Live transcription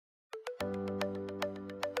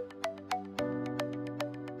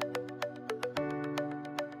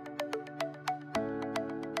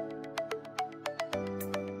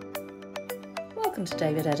Welcome to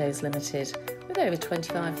David Eddowes Limited. With over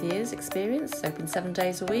 25 years experience, open 7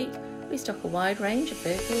 days a week, we stock a wide range of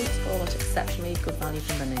vehicles, all at exceptionally good value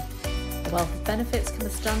for money. A wealth of benefits come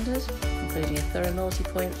as standard, including a thorough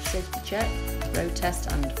multi-point safety check, road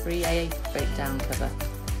test and free AA breakdown cover.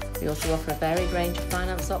 We also offer a varied range of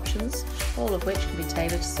finance options, all of which can be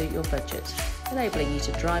tailored to suit your budget, enabling you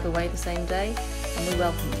to drive away the same day, and we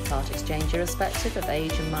welcome a part exchange irrespective of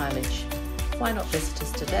age and mileage. Why not visit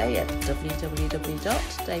us today at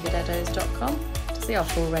www.davideddowes.com to see our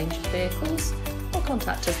full range of vehicles, or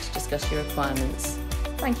contact us to discuss your requirements.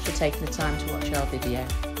 Thank you for taking the time to watch our video.